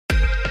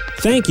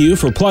Thank you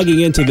for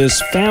plugging into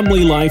this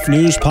Family Life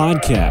News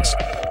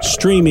podcast,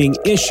 streaming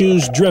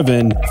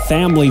issues-driven,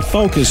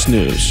 family-focused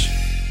news.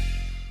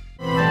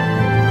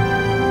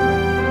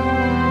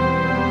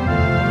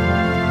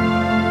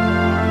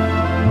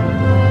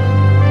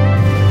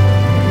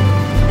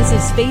 This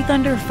is Faith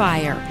Under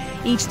Fire.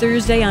 Each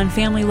Thursday on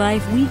Family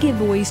Life, we give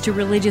voice to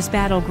religious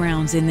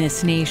battlegrounds in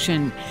this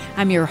nation.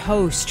 I'm your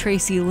host,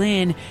 Tracy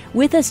Lynn.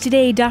 With us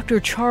today, Dr.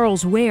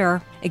 Charles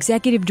Ware,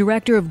 Executive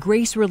Director of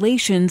Grace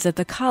Relations at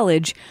the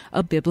College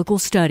of Biblical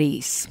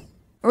Studies.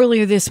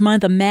 Earlier this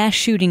month, a mass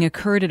shooting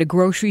occurred at a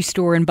grocery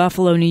store in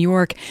Buffalo, New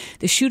York.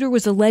 The shooter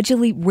was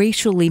allegedly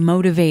racially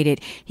motivated.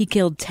 He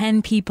killed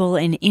 10 people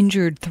and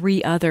injured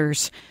 3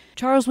 others.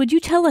 Charles, would you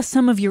tell us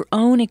some of your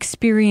own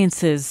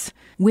experiences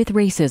with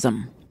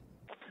racism?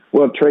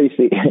 Well,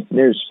 Tracy,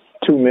 there's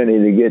too many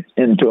to get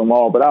into them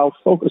all, but I'll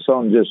focus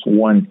on just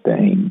one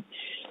thing.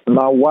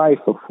 My wife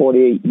of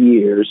 48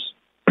 years,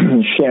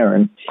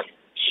 Sharon,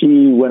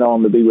 she went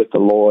on to be with the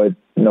Lord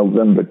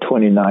November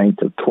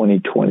 29th of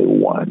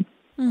 2021.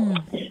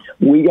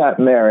 We got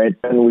married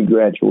and we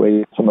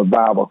graduated from a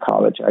Bible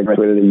college. I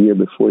graduated a year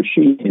before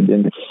she did.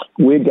 And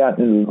we'd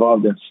gotten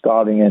involved in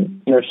starting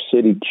an inner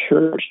city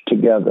church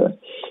together.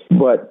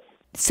 But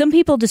some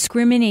people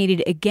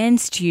discriminated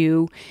against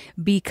you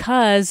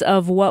because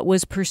of what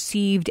was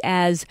perceived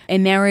as a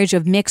marriage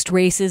of mixed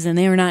races, and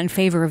they were not in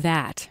favor of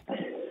that.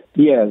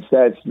 Yes,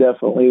 that's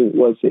definitely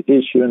was the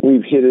issue, and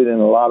we've hit it in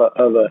a lot of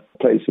other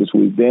places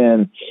we've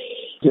been,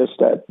 just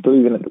that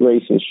believing that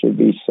races should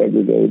be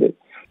segregated.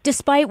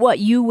 Despite what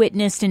you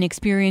witnessed and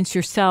experienced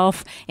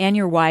yourself and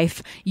your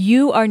wife,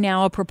 you are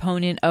now a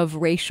proponent of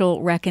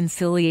racial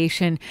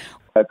reconciliation.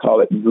 I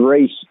call it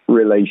grace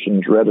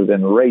relations rather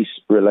than race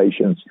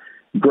relations.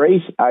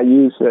 Grace, I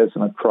use as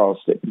an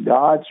acrostic,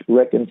 God's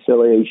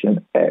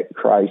reconciliation at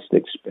Christ's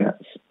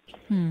expense.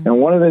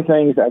 And one of the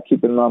things I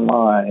keep in my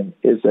mind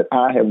is that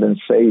I have been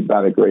saved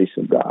by the grace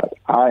of God.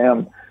 I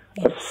am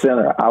a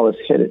sinner. I was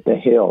headed to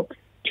hell.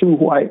 2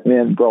 white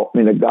men brought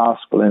me the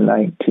gospel in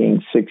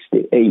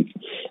 1968,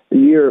 the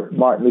year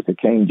Martin Luther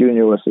King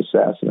Jr. was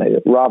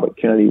assassinated, Robert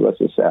Kennedy was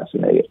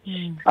assassinated.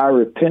 I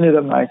repented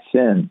of my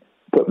sin,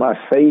 put my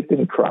faith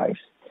in Christ.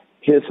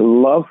 His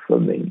love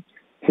for me,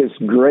 His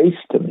grace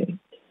to me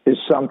is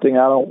something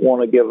I don't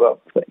want to give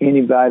up for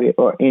anybody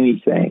or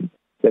anything.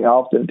 I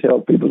often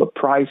tell people the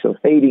price of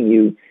hating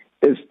you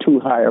is too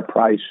high a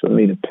price for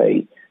me to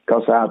pay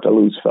because I have to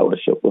lose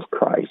fellowship with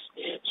Christ.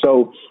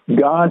 So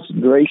God's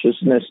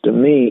graciousness to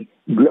me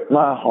gripped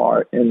my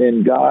heart, and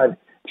then God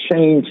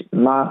changed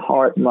my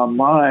heart, my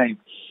mind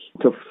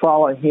to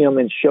follow Him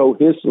and show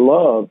His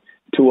love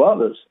to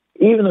others.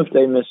 Even if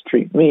they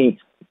mistreat me,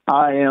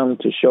 I am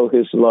to show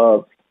His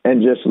love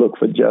and just look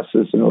for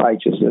justice and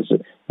righteousness.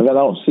 If I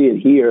don't see it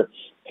here,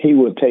 He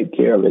will take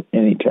care of it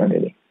in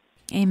eternity.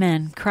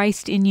 Amen.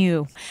 Christ in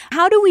you.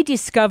 How do we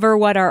discover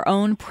what our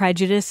own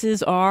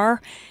prejudices are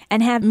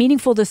and have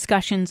meaningful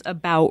discussions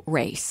about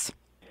race?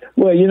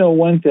 Well,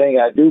 one thing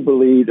I do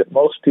believe that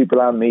most people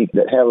I meet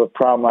that have a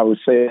problem, I would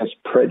say, is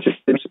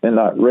prejudice and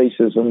not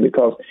racism,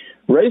 because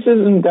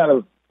racism got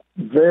a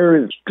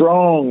very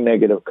strong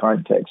negative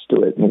context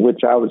to it, in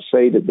which I would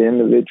say that the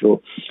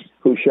individual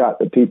who shot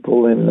the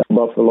people in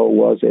Buffalo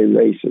was a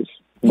racist.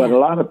 But a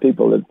lot of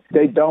people,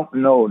 they don't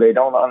know, they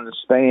don't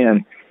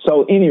understand.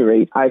 So at any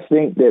rate, I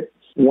think that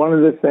one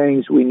of the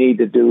things we need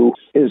to do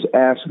is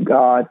ask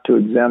God to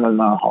examine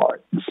my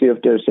heart and see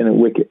if there's any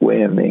wicked way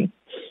in me.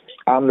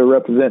 I'm to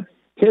represent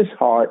His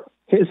heart,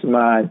 His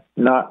mind,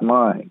 not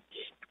mine.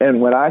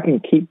 And when I can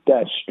keep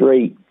that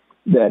straight,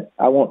 that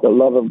I want the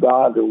love of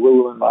God to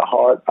rule in my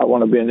heart, I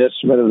want to be an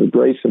instrument of the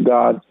grace of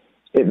God,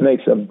 it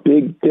makes a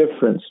big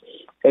difference.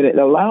 And it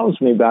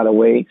allows me, by the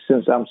way,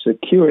 since I'm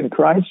secure in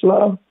Christ's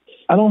love,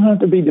 I don't have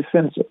to be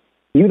defensive.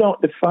 You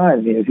don't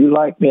define me. If you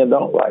like me or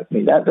don't like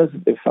me, that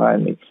doesn't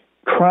define me.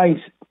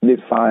 Christ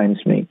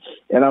defines me,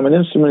 and I'm an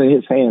instrument in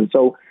His hand.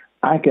 So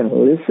I can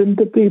listen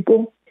to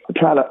people,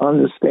 try to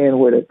understand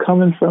where they're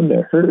coming from,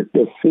 their hurt,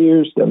 their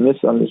fears, their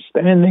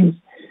misunderstandings,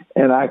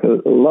 and I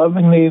can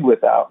lovingly,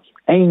 without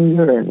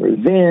anger and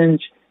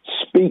revenge,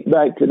 speak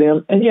back to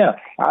them. And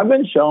I've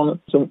been shown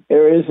some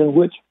areas in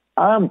which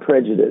I'm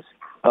prejudiced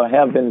or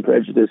have been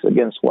prejudiced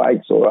against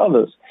whites or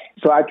others.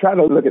 So I try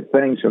to look at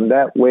things from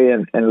that way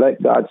and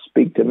let God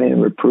speak to me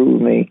and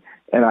reprove me,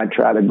 and I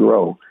try to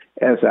grow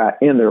as I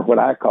enter what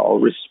I call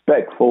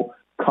respectful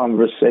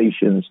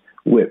conversations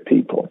with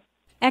people.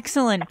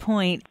 Excellent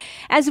point.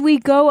 As we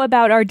go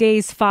about our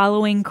days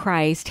following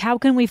Christ, how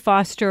can we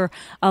foster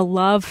a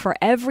love for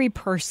every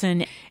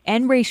person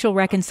and racial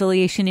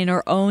reconciliation in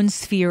our own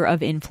sphere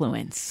of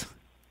influence?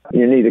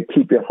 You need to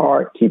keep your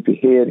heart, keep your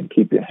head, and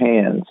keep your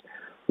hands.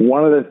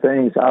 One of the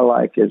things I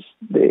like is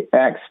the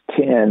Acts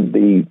 10,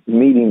 the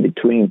meeting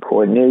between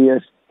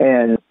Cornelius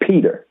and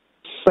Peter.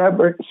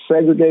 Separate,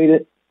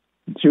 segregated,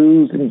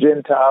 Jews and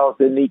Gentiles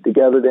didn't eat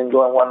together, didn't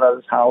go in one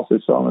another's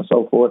houses, so on and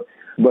so forth.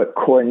 But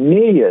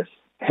Cornelius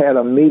had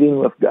a meeting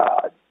with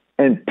God,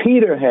 and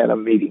Peter had a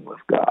meeting with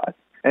God,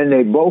 and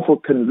they both were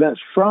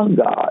convinced from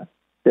God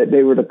that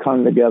they were to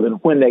come together. And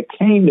when they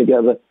came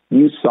together,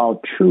 you saw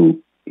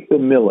true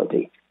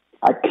humility.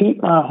 I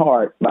keep my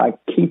heart by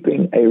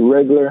keeping a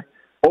regular,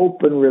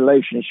 open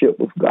relationship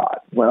with God.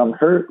 When I'm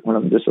hurt, when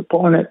I'm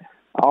disappointed,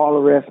 all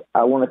the rest,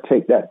 I want to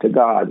take that to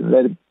God and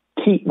let Him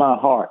keep my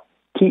heart,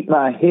 keep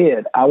my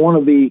head. I want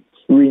to be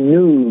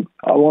renewed.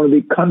 I want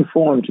to be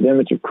conformed to the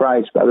image of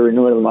Christ by the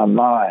renewing of my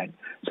mind.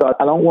 So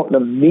I don't want the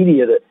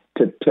media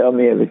to tell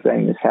me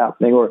everything that's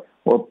happening or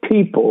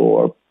people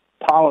or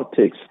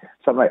politics.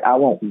 So I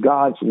want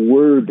God's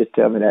word to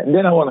tell me that. And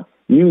then I want to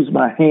use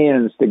my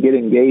hands to get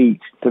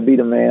engaged, to be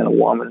the man or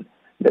woman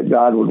that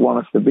God would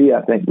want us to be.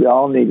 I think we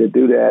all need to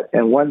do that.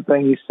 And one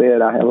thing you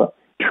said, I have a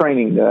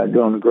training that I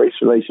do on the Grace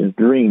Relations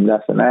Dream.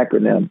 That's an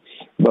acronym.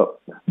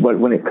 But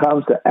when it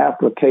comes to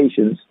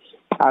applications,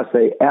 I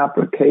say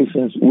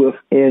applications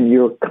within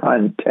your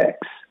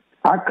context.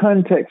 Our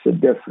contexts are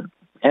different.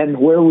 And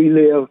where we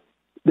live,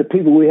 the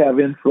people we have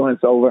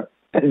influence over,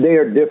 and they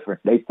are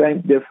different. They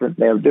think different.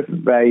 They have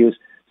different values.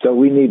 So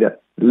we need to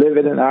live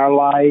it in our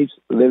lives,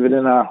 live it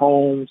in our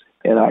homes,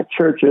 in our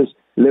churches,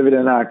 live it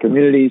in our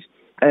communities,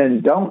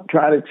 and don't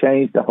try to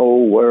change the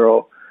whole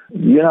world.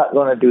 You're not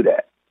going to do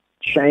that.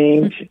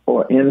 Change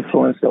or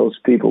influence those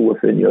people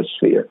within your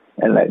sphere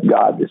and let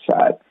God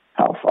decide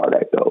how far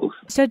that goes.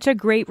 Such a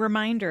great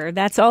reminder.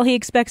 That's all He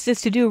expects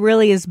us to do,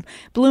 really, is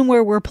bloom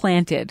where we're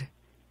planted.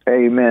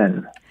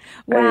 Amen.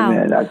 Wow.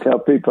 Amen. I tell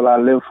people I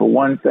live for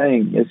one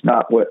thing. It's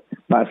not what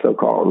my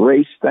so-called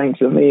race thinks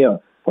of me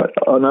or what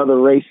another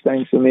race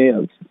thinks of me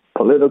or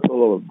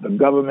political or the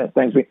government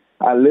thinks of me.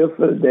 I live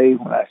for the day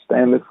when I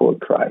stand before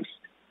Christ.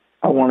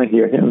 I want to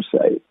hear Him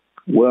say,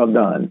 "Well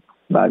done,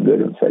 my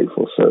good and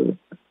faithful servant."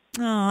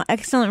 Oh,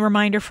 excellent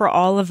reminder for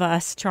all of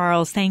us,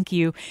 Charles. Thank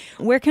you.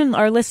 Where can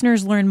our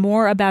listeners learn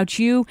more about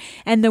you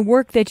and the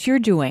work that you're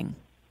doing?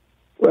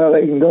 Well,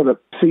 they can go to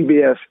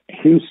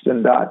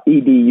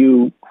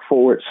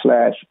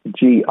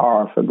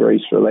cbshouston.edu/GR for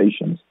Grace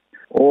Relations.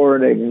 Or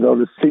they can go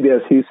to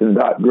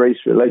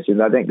cbshouston.gracerelations.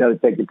 I think that'll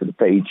take you to the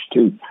page,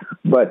 too.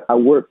 But I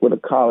work with a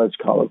college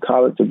called the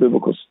College of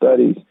Biblical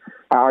Studies.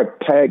 Our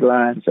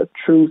taglines are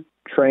truth,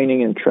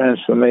 training, and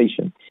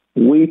transformation.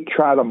 We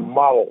try to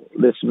model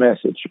this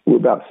message. We're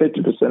about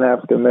 50%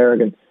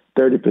 African-American,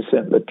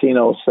 30%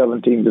 Latino,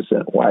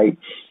 17% white,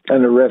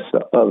 and the rest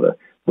are other.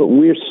 But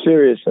we're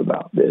serious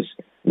about this.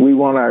 We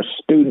want our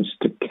students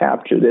to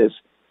capture this,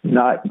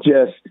 not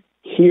just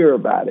hear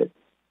about it,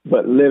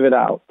 but live it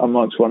out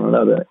amongst one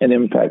another and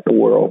impact the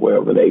world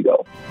wherever they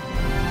go.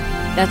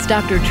 That's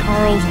Dr.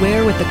 Charles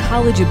Ware with the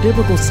College of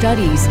Biblical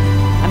Studies.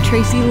 I'm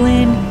Tracy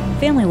Lynn,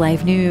 Family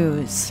Life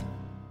News.